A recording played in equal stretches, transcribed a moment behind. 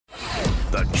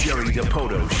The Jerry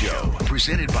Dipoto Show,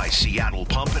 presented by Seattle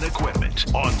Pump and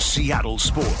Equipment on Seattle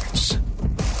Sports.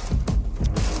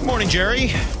 Morning,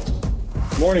 Jerry.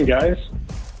 Morning, guys.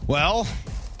 Well,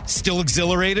 still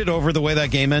exhilarated over the way that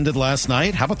game ended last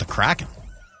night. How about the Kraken?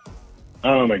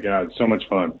 Oh, my God, so much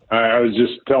fun. I was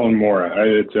just telling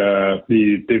Maura,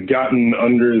 they've gotten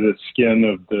under the skin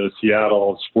of the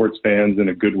Seattle sports fans in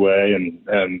a good way,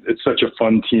 and it's such a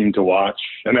fun team to watch.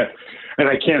 And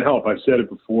I can't help, I've said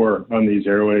it before on these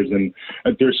airwaves, and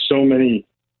there's so many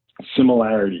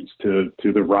similarities to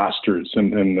the rosters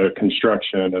and the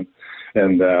construction,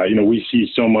 and we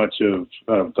see so much of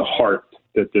the heart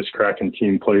that this Kraken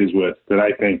team plays with that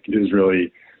I think is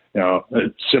really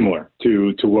similar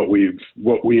to what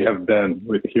we have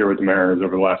been here with the Mariners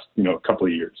over the last couple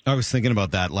of years. I was thinking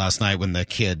about that last night when the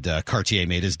kid Cartier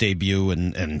made his debut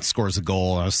and scores a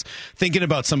goal. I was thinking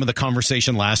about some of the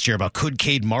conversation last year about could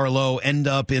Cade Marlowe end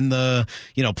up in the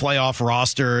playoff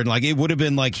roster, and like it would have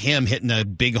been like him hitting a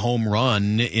big home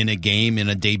run in a game in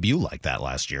a debut like that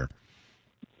last year.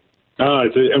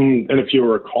 And if you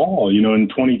recall, in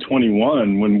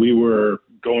 2021 when we were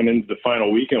going into the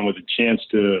final weekend with a chance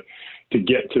to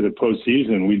get to the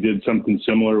postseason, we did something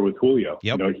similar with Julio.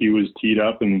 Yep. He was teed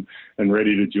up and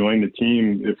ready to join the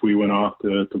team if we went off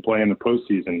to play in the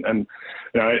postseason. And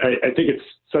I think it's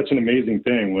such an amazing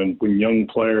thing when young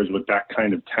players with that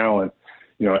kind of talent,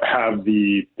 have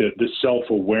the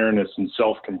self-awareness and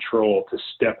self-control to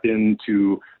step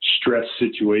into stress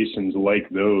situations like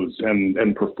those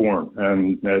and perform.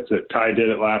 And Ty did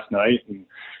it last night, and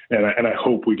I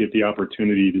hope we get the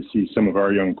opportunity to see some of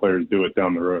our young players do it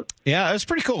down the road. Yeah, it was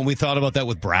pretty cool. And we thought about that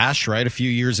with Brash, right, a few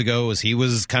years ago, as he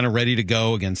was kind of ready to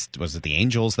go against, was it the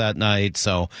Angels that night?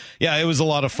 So, yeah, it was a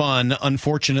lot of fun.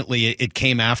 Unfortunately, it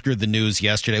came after the news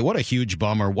yesterday. What a huge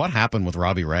bummer. What happened with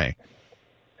Robbie Ray?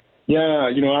 Yeah,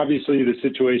 obviously the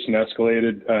situation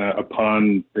escalated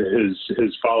upon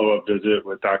his follow-up visit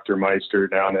with Dr. Meister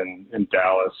down in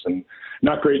Dallas, and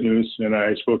not great news. And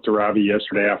I spoke to Robbie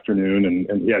yesterday afternoon,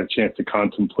 and he had a chance to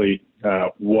contemplate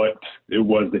what it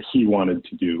was that he wanted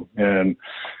to do. And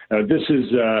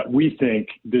we think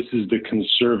this is the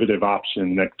conservative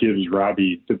option that gives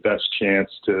Robbie the best chance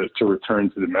to return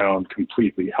to the mound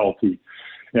completely healthy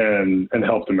and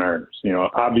help the Mariners.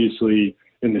 Obviously,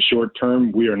 in the short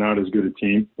term, we are not as good a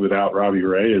team without Robbie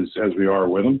Ray as we are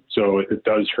with him. So it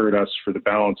does hurt us for the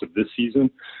balance of this season,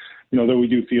 though we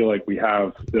do feel like we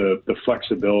have the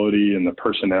flexibility and the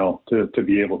personnel to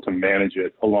be able to manage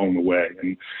it along the way.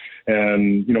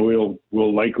 And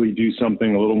we'll likely do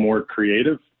something a little more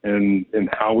creative in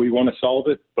how we want to solve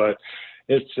it. But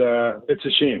it's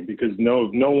a shame because no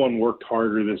one worked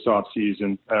harder this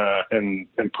offseason and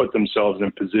put themselves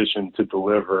in position to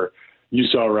deliver. You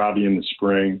saw Robbie in the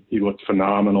spring. He looked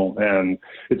phenomenal, and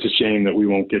it's a shame that we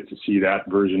won't get to see that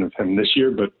version of him this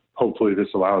year, but hopefully this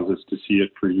allows us to see it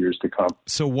for years to come.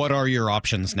 So what are your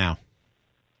options now?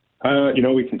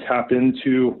 We can tap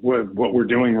into what we're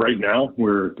doing right now.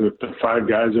 We're the five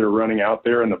guys that are running out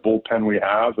there and the bullpen we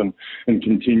have and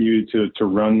continue to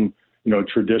run,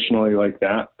 traditionally like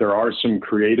that. There are some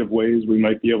creative ways we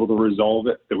might be able to resolve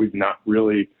it that we've not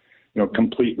really,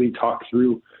 completely talked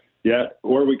through yet,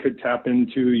 or we could tap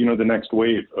into, the next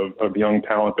wave of young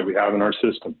talent that we have in our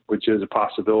system, which is a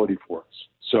possibility for us.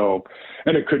 So,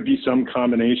 and it could be some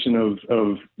combination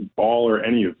of all or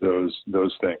any of those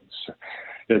things.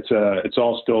 It's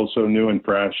all still so new and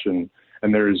fresh, and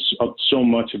there's so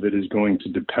much of it is going to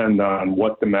depend on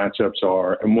what the matchups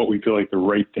are and what we feel like the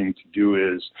right thing to do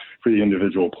is for the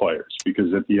individual players,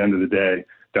 because at the end of the day,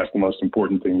 that's the most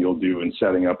important thing you'll do in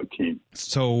setting up a team.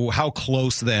 So how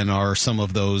close then are some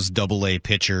of those AA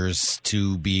pitchers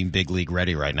to being big league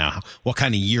ready right now? What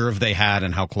kind of year have they had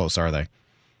and how close are they?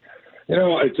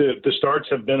 The starts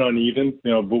have been uneven,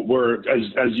 but we're,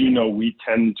 as we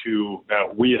tend to,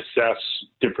 we assess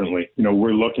differently.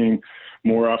 We're looking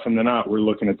more often than not, we're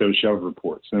looking at those shove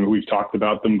reports, and we've talked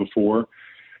about them before.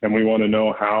 And we want to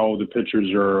know how the pitchers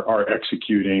are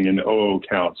executing in 0-0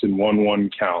 counts, in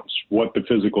 1-1 counts, what the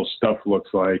physical stuff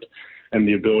looks like, and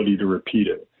the ability to repeat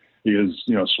it. Because,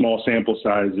 small sample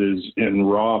sizes in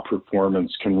raw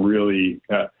performance can really,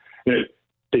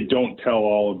 they don't tell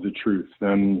all of the truth.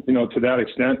 And, to that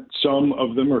extent, some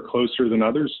of them are closer than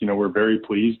others. We're very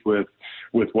pleased with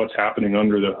what's happening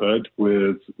under the hood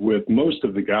with most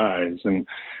of the guys. And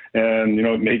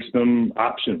it makes them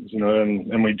options,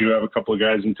 and we do have a couple of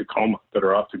guys in Tacoma that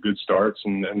are off to good starts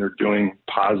and they're doing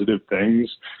positive things.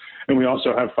 And we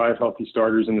also have 5 healthy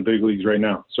starters in the big leagues right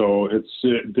now. So it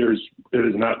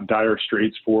is not dire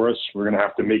straits for us. We're going to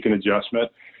have to make an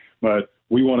adjustment, but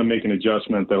we want to make an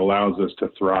adjustment that allows us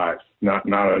to thrive, not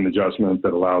an adjustment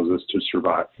that allows us to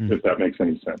survive, if that makes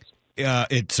any sense.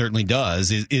 It certainly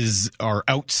does. Are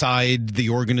outside the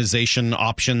organization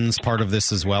options part of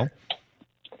this as well?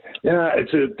 Yeah,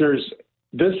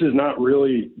 this is not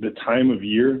really the time of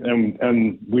year,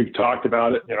 and we've talked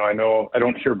about it. I know I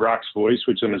don't hear Brock's voice,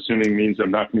 which I'm assuming means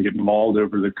I'm not going to get mauled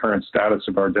over the current status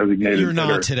of our designated You're not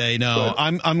hitter. today, no.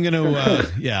 But I'm going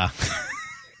to, yeah.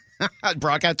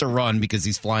 Brock had to run because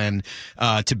he's flying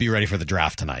to be ready for the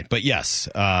draft tonight. But yes,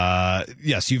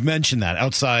 you've mentioned that.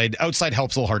 Outside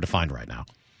help's a little hard to find right now.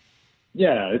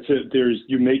 Yeah,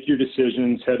 you make your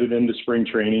decisions headed into spring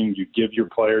training. You give your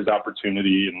players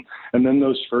opportunity, and then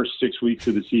those first 6 weeks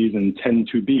of the season tend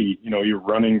to be, you're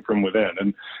running from within,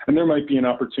 and there might be an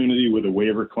opportunity with a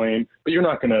waiver claim, but you're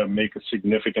not going to make a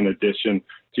significant addition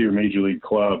to your major league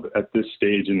club at this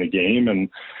stage in the game, and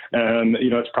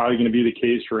it's probably going to be the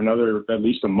case for at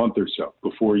least a month or so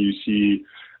before you see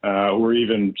or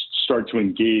even start to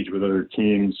engage with other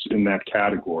teams in that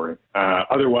category.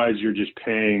 Otherwise, you're just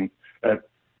paying at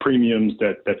premiums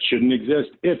that shouldn't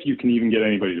exist if you can even get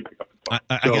anybody to pick up the phone.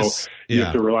 I guess you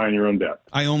have to rely on your own depth.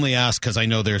 I only ask because I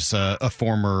know there's a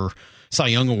former Cy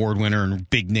Young Award winner and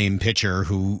big name pitcher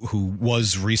who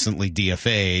was recently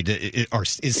DFA'd.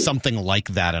 Is something like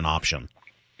that an option?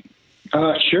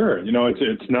 Sure.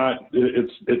 It's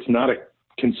not a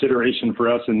consideration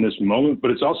for us in this moment,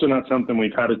 but it's also not something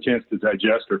we've had a chance to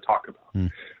digest or talk about.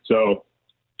 So,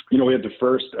 we had the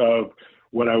first of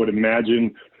what I would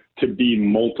imagine to be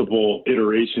multiple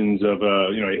iterations of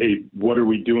hey, what are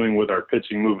we doing with our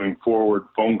pitching moving forward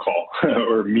phone call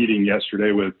or meeting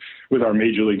yesterday with our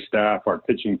major league staff, our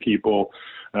pitching people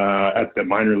at the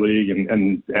minor league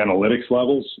and analytics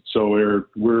levels. So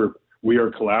we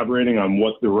are collaborating on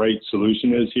what the right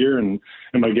solution is here. And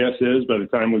my guess is by the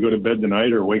time we go to bed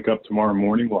tonight or wake up tomorrow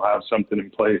morning, we'll have something in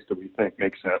place that we think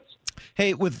makes sense.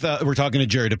 Hey, we're talking to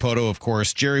Jerry Dipoto, of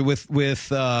course. Jerry, with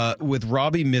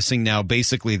Robbie missing now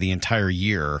basically the entire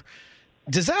year,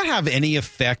 does that have any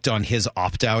effect on his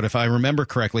opt-out? If I remember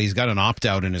correctly, he's got an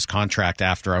opt-out in his contract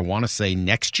after, I want to say,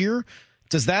 next year.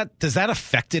 Does that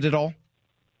affect it at all?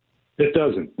 It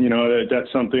doesn't.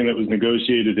 That's something that was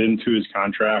negotiated into his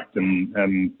contract,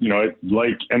 and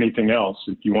like anything else,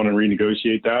 if you want to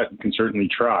renegotiate that, you can certainly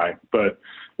try. But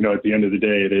at the end of the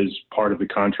day, it is part of the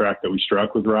contract that we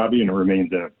struck with Robbie, and it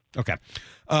remains in it. Okay.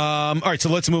 All right, so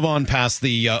let's move on past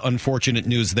the unfortunate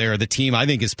news there. The team, I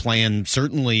think, is playing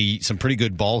certainly some pretty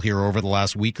good ball here over the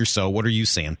last week or so. What are you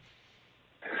seeing?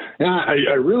 Yeah,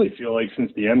 I really feel like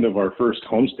since the end of our first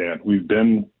homestand, we've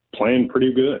been playing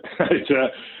pretty good.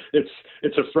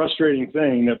 It's a frustrating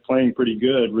thing that playing pretty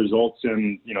good results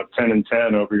in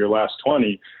 10-10 over your last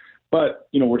 20. But,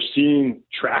 we're seeing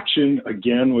traction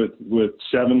again with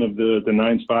 7 of the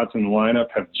 9 spots in the lineup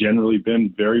have generally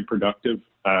been very productive.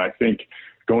 I think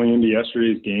going into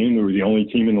yesterday's game, we were the only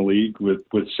team in the league with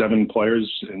 7 players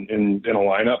in a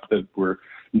lineup that were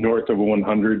north of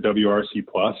 100 WRC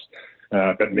plus.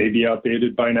 That may be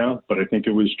outdated by now, but I think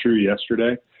it was true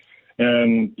yesterday.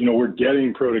 And, we're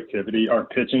getting productivity. Our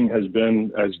pitching has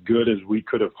been as good as we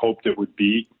could have hoped it would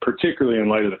be, particularly in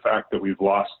light of the fact that we've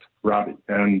lost Robbie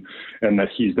and that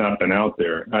he's not been out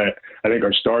there. I think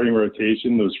our starting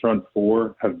rotation, those front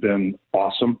 4 have been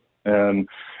awesome. And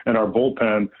our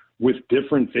bullpen with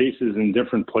different faces in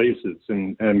different places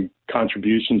and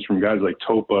contributions from guys like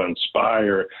Topa and Spy,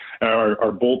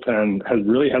 our bullpen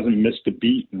hasn't missed a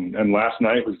beat. And last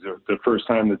night was the first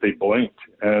time that they blinked.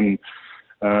 And,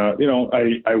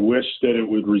 I wish that it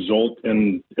would result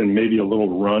in maybe a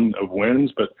little run of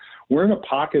wins, but we're in a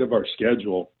pocket of our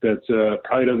schedule that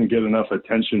probably doesn't get enough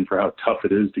attention for how tough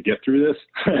it is to get through this.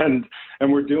 And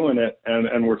we're doing it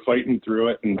and we're fighting through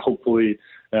it. And hopefully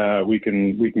we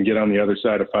can get on the other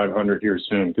side of 500 here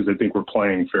soon, because I think we're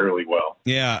playing fairly well.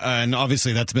 Yeah, and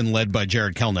obviously that's been led by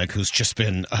Jared Kelenic, who's just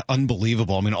been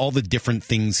unbelievable. I mean, all the different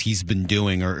things he's been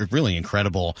doing are really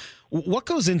incredible. What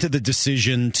goes into the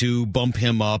decision to bump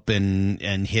him up and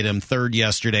hit him third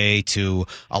yesterday, to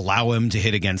allow him to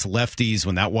hit against lefties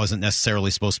when that wasn't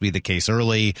necessarily supposed to be the case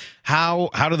early? How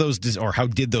did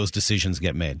those decisions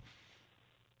get made?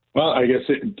 Well, I guess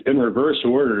in reverse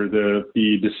order,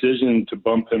 the decision to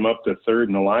bump him up to third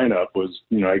in the lineup was,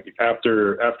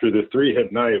 after the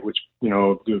 3-hit night, which,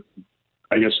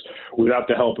 I guess without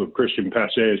the help of Christian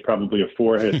Pache is probably a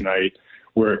 4-hit night,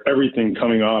 where everything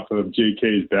coming off of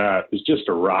JK's bat is just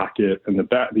a rocket, and the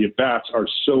at-bats are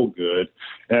so good.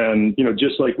 And,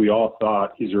 just like we all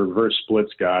thought, he's a reverse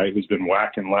splits guy who's been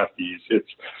whacking lefties.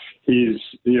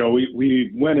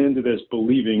 We went into this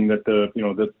believing that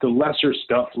the lesser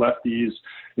stuff lefties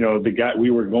the guy,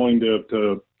 we were going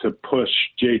to push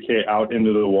JK out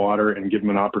into the water and give him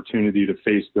an opportunity to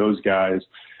face those guys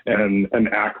and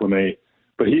acclimate.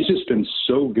 But he's just been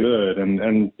so good.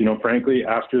 And frankly,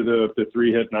 after the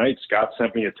 3-hit night, Scott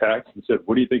sent me a text and said,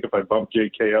 what do you think if I bump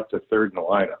JK up to third in the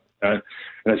lineup? And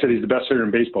I said, he's the best hitter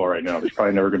in baseball right now. There's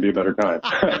probably never going to be a better time.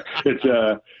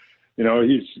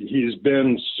 He's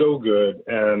been so good.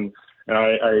 And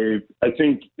I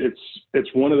think it's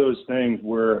one of those things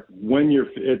where when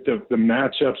the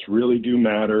matchups really do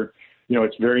matter.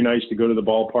 It's very nice to go to the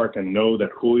ballpark and know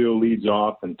that Julio leads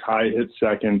off and Ty hits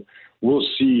second. We'll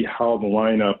see how the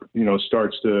lineup,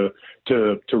 starts to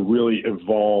really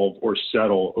evolve or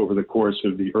settle over the course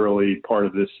of the early part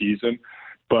of this season.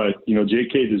 But,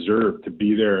 JK deserved to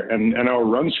be there. And our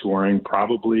run scoring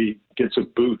probably gets a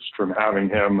boost from having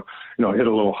him, hit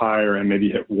a little higher and maybe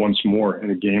hit once more in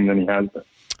a game than he has been.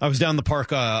 I was down the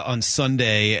park on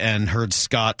Sunday and heard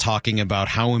Scott talking about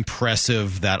how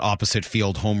impressive that opposite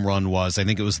field home run was. I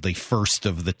think it was the first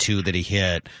of the two that he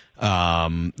hit,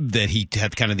 that he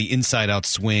had kind of the inside-out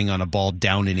swing on a ball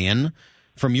down and in.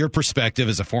 From your perspective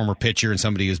as a former pitcher and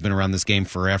somebody who's been around this game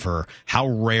forever, how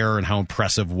rare and how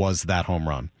impressive was that home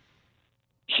run?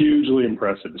 Hugely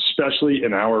impressive, especially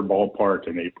in our ballpark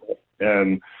in April.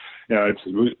 And it's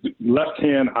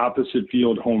left-hand opposite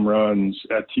field home runs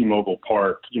at T-Mobile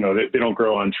Park. They don't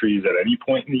grow on trees at any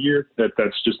point in the year.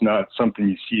 That's just not something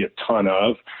you see a ton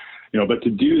of. But to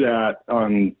do that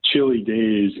on chilly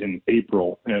days in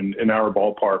April and in our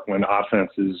ballpark when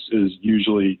offense is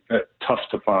usually tough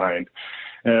to find,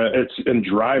 and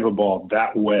drive a ball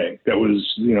that way. That was,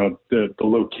 the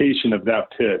location of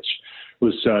that pitch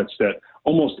was such that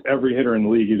almost every hitter in the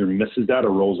league either misses that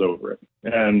or rolls over it.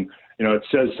 And, it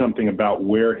says something about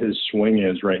where his swing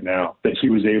is right now, that he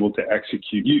was able to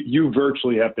execute. You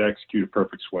virtually have to execute a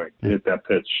perfect swing to hit that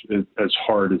pitch as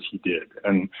hard as he did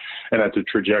and at the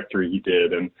trajectory he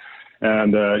did. And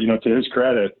to his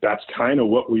credit, that's kind of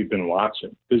what we've been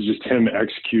watching, is just him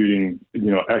executing,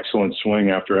 excellent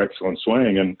swing after excellent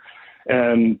swing.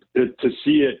 And to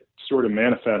see it sort of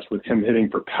manifest with him hitting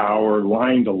for power,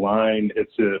 line to line,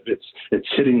 it's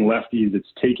hitting lefties, it's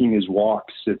taking his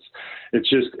walks, it's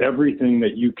just everything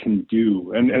that you can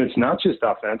do. And it's not just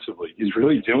offensively. He's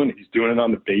really doing it. He's doing it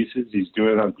on the bases. He's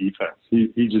doing it on defense.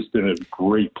 He's just in a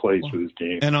great place with his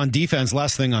game. And on defense,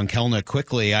 last thing on Kelenic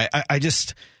quickly, I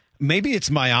just – maybe it's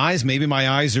my eyes. Maybe my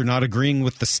eyes are not agreeing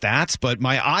with the stats, but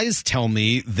my eyes tell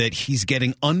me that he's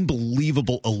getting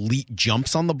unbelievable elite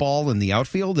jumps on the ball in the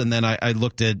outfield. And then I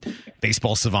looked at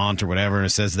Baseball Savant or whatever, and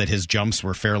it says that his jumps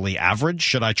were fairly average.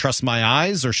 Should I trust my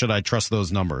eyes or should I trust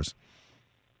those numbers?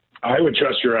 I would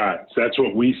trust your eyes. That's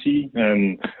what we see.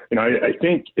 And, I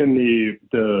think in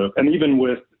the and even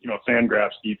with,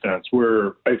 Fangraphs defense,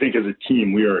 I think as a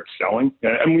team, we are excelling.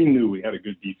 And we knew we had a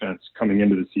good defense coming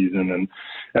into the season. And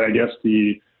I guess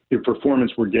the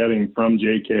performance we're getting from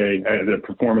JK, the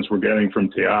performance we're getting from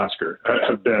Teoscar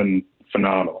have been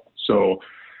phenomenal. So,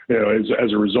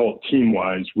 as a result,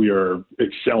 team-wise, we are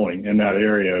excelling in that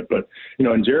area. But,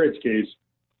 in Jarrett's case,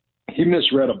 he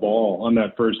misread a ball on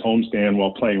that first homestand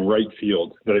while playing right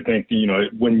field. That I think,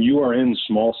 when you are in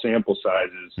small sample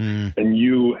sizes and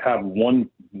you have one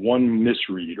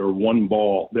misread or one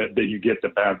ball that you get the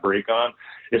bad break on,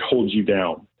 it holds you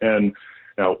down. And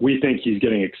we think he's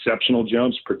getting exceptional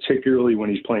jumps, particularly when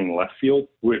he's playing left field,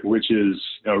 which is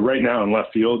right now in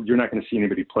left field, you're not going to see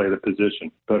anybody play the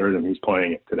position better than he's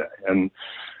playing it today. And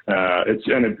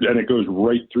it goes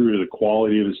right through to the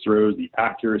quality of his throws, the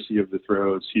accuracy of the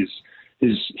throws. He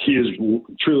is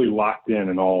truly locked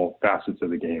in all facets of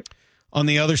the game. On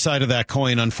the other side of that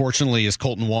coin, unfortunately, is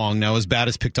Colton Wong. Now, his bat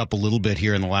has picked up a little bit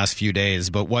here in the last few days,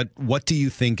 but what do you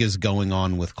think is going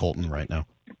on with Colton right now?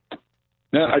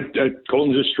 Yeah,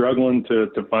 Colton's just struggling to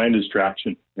find his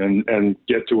traction and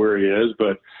get to where he is.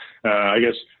 But I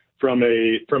guess from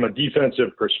a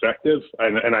defensive perspective,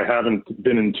 and I haven't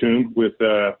been in tune with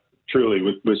truly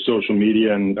with social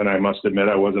media, and I must admit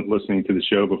I wasn't listening to the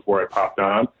show before I popped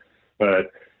on.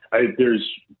 But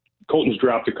Colton's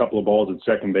dropped a couple of balls at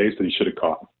second base that he should have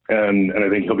caught, and I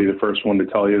think he'll be the first one to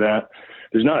tell you that.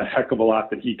 There's not a heck of a lot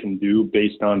that he can do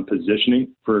based on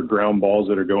positioning for ground balls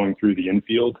that are going through the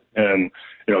infield. And,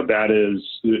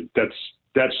 that's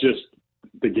just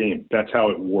the game. That's how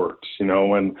it works.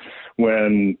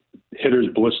 When hitters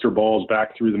blister balls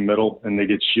back through the middle and they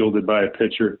get shielded by a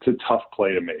pitcher, it's a tough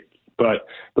play to make. But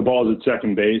the balls at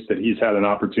second base that he's had an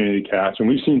opportunity to catch, and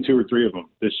we've seen 2 or 3 of them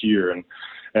this year. And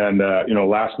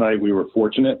last night we were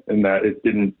fortunate in that it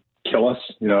didn't kill us.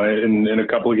 In a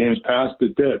couple of games past,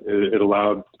 it did. It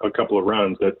allowed a couple of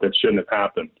runs that shouldn't have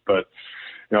happened. But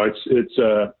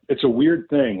it's a weird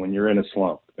thing when you're in a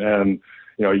slump, and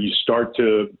you start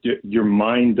to, your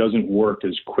mind doesn't work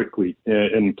as quickly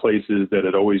in places that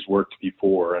it always worked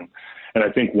before. And I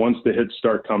think once the hits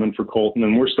start coming for Colton,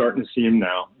 and we're starting to see him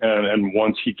now, and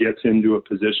once he gets into a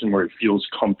position where he feels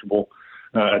comfortable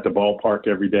at the ballpark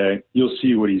every day, you'll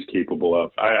see what he's capable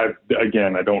of. I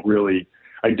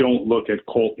don't look at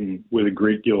Colton with a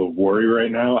great deal of worry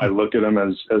right now. I look at him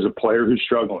as a player who's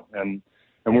struggling.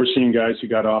 And we're seeing guys who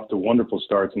got off to wonderful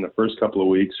starts in the first couple of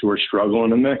weeks who are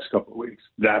struggling in the next couple of weeks.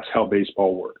 That's how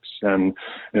baseball works. And,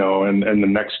 and the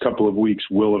next couple of weeks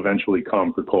will eventually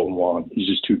come for Colton Wong. He's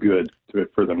just too good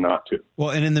for them not to. Well,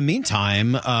 and in the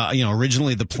meantime,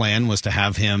 originally the plan was to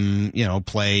have him,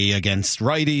 play against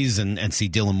righties and see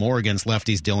Dylan Moore against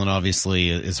lefties. Dylan obviously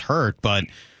is hurt, but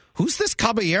who's this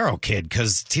Caballero kid?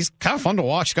 Because he's kind of fun to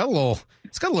watch. He's got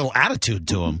a little attitude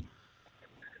to him.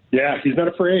 Yeah, he's not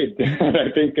afraid.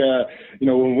 I think,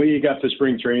 when we got to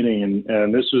spring training,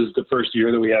 and this was the first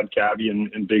year that we had Cabby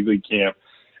in big league camp,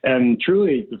 and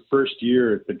truly the first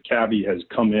year that Cabby has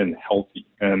come in healthy.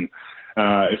 And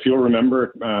if you'll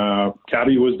remember,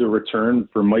 Cabby was the return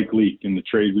for Mike Leake in the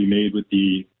trade we made with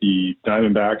the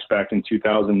Diamondbacks back in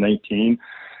 2019.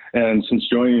 And since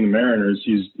joining the Mariners,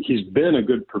 he's been a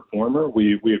good performer.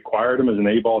 We acquired him as an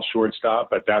A-ball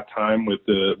shortstop at that time with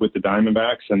the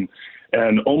Diamondbacks,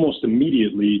 and almost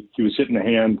immediately he was hitting a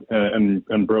hand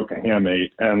and broke a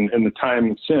hamate. And in the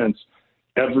time since,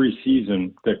 every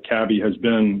season that Cabby has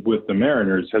been with the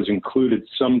Mariners has included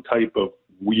some type of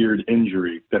weird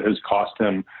injury that has cost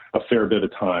him a fair bit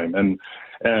of time. And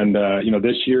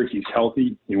this year he's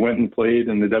healthy. He went and played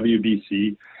in the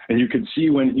WBC. And you could see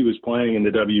when he was playing in the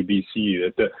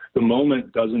WBC that the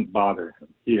moment doesn't bother him.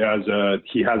 He has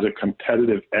a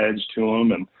competitive edge to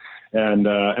him, and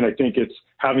I think it's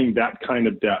having that kind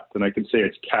of depth. And I can say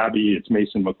it's Cabby, it's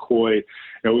Mason McCoy.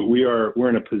 We're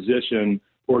in a position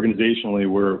organizationally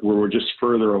where we're just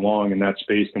further along in that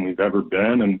space than we've ever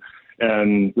been,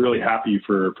 and really happy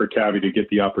for Cabby to get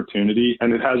the opportunity.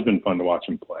 And it has been fun to watch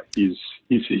him play. He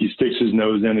sticks his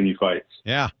nose in and he fights.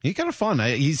 Yeah, he's kind of fun.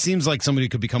 He seems like somebody who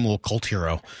could become a little cult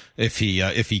hero if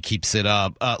he keeps it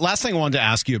up. Last thing I wanted to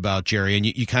ask you about, Jerry, and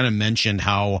you kind of mentioned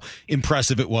how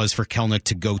impressive it was for Kelenic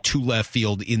to go to left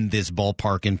field in this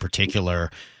ballpark in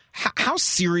particular. How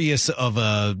serious of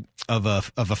a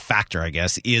factor, I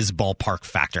guess, is ballpark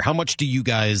factor? How much do you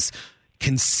guys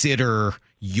consider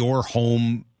your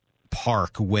home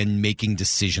park when making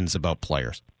decisions about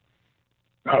players?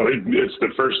 Oh, it's the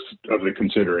first of the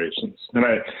considerations, and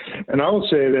I will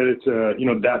say that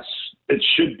it's it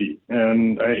should be,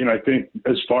 and I think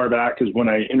as far back as when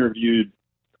I interviewed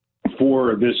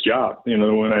for this job,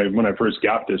 when I first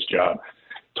got this job,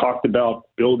 talked about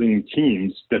building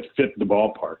teams that fit the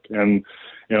ballpark, and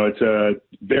it's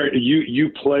you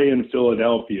play in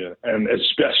Philadelphia, and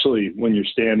especially when you're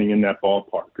standing in that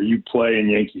ballpark, or you play in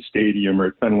Yankee Stadium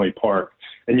or Fenway Park,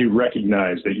 and you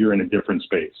recognize that you're in a different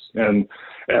space. And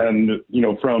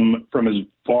from as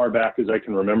far back as I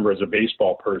can remember as a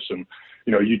baseball person,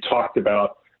 you talked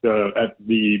about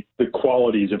the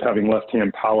qualities of having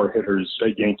left-hand power hitters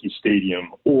at Yankee Stadium,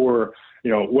 or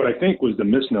what I think was the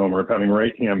misnomer of having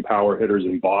right-hand power hitters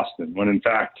in Boston, when in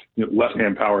fact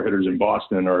left-hand power hitters in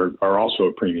Boston are also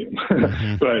a premium.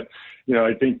 Mm-hmm. But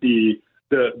I think the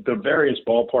various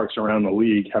ballparks around the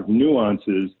league have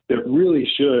nuances that really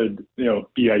should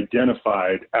be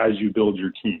identified as you build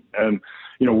your team. And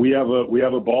we have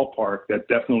a ballpark that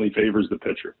definitely favors the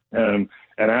pitcher, and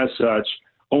as such,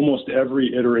 almost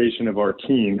every iteration of our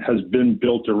team has been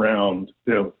built around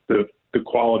the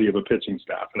quality of a pitching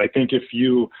staff. And I think if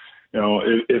you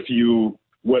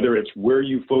whether it's where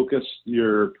you focus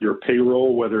your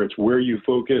payroll, whether it's where you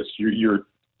focus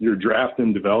your draft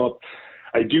and develop,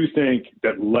 I do think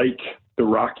that, like the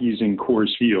Rockies in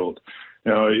Coors Field,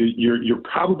 you're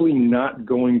probably not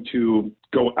going to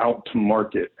go out to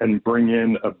market and bring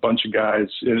in a bunch of guys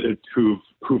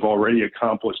who've already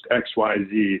accomplished X, Y,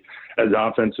 Z as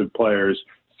offensive players,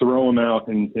 throw them out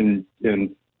in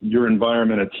your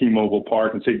environment at T-Mobile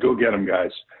Park and say, go get them,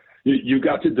 guys. You've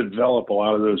got to develop a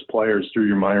lot of those players through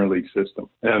your minor league system.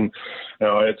 And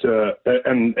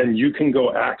and you can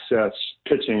go access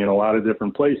pitching in a lot of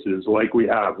different places, like we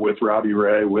have with Robbie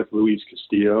Ray, with Luis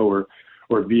Castillo,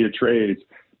 or via trades.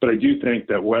 But I do think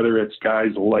that whether it's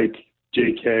guys like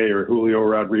JK or Julio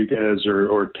Rodriguez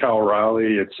or Cal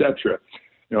Raleigh, et cetera,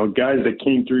 guys that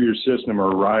came through your system or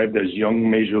arrived as young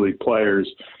major league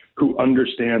players who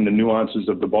understand the nuances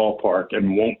of the ballpark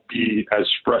and won't be as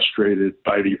frustrated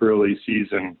by the early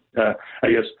season,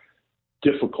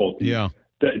 difficulties. Yeah.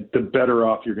 That the better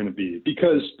off you're going to be,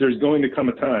 because there's going to come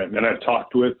a time, and I've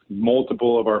talked with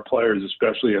multiple of our players,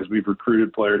 especially as we've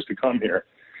recruited players to come here.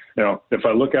 If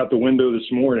I look out the window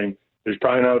this morning, there's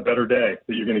probably not a better day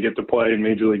that you're going to get to play in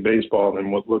Major League Baseball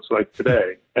than what looks like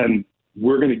today. And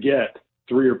we're going to get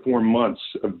 3 or 4 months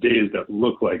of days that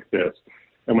look like this.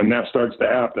 And when that starts to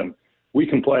happen, we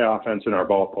can play offense in our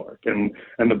ballpark, and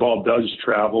the ball does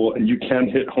travel, and you can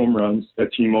hit home runs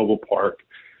at T-Mobile Park.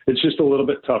 It's just a little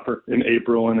bit tougher in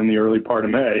April and in the early part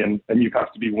of May, and you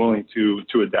have to be willing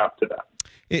to adapt to that.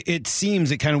 It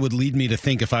seems it kind of would lead me to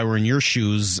think, if I were in your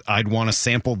shoes, I'd want to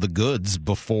sample the goods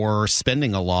before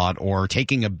spending a lot or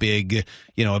taking a big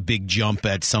jump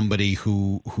at somebody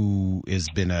who has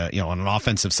been on an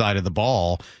offensive side of the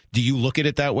ball. Do you look at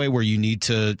it that way, where you need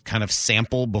to kind of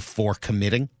sample before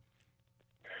committing?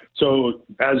 So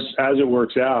as it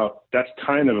works out, that's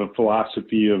kind of a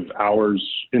philosophy of ours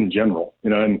in general,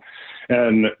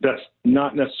 and that's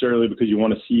not necessarily because you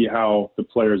want to see how the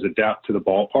players adapt to the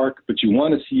ballpark, but you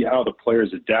want to see how the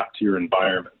players adapt to your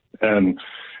environment and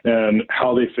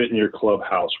how they fit in your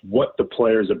clubhouse, what the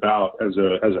player's about as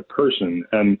a person.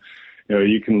 And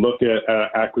you can look at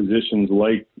acquisitions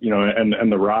like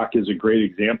and The Rock is a great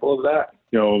example of that.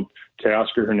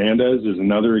 Teoscar Hernandez is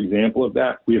another example of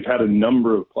that. We have had a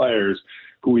number of players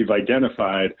who we've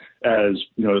identified as,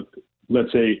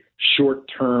 let's say,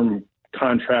 short-term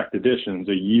contract additions,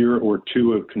 a year or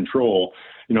two of control,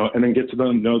 and then get to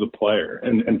know the player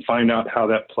and find out how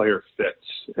that player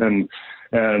fits. And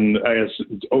I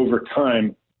guess over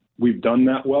time, we've done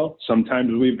that well.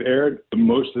 Sometimes we've erred, but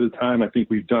most of the time I think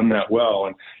we've done that well.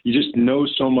 And you just know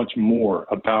so much more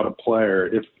about a player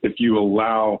if you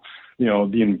allow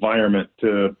the environment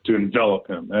to envelop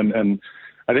him. And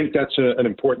I think that's an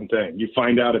important thing. You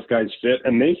find out if guys fit,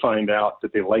 and they find out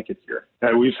that they like it here.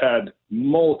 And we've had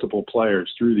multiple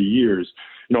players through the years,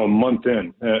 a month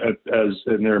in, as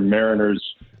in their Mariners,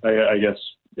 I guess,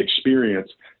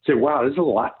 experience, say, wow, this is a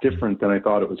lot different than I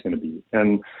thought it was going to be.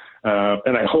 And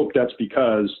I hope that's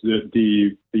because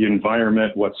the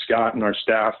environment, what Scott and our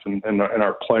staff and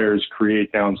our players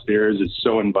create downstairs, is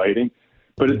so inviting.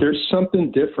 But there's something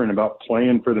different about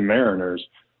playing for the Mariners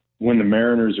when the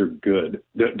Mariners are good.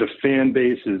 The fan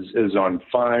base is on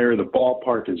fire. The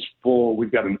ballpark is full.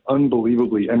 We've got an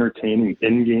unbelievably entertaining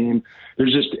end game.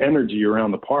 There's just energy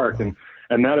around the park, and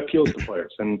that appeals to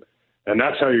players. And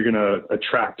that's how you're going to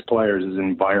attract players, is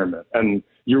environment. And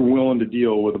you're willing to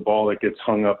deal with a ball that gets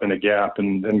hung up in a gap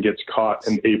and gets caught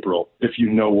in April if you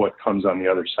know what comes on the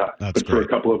other side. But for a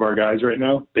couple of our guys right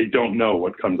now, they don't know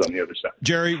what comes on the other side.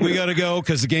 Jerry, we got to go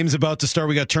because the game's about to start.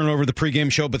 We got to turn over the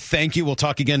pregame show, but thank you. We'll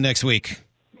talk again next week.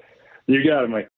 You got it, Mike.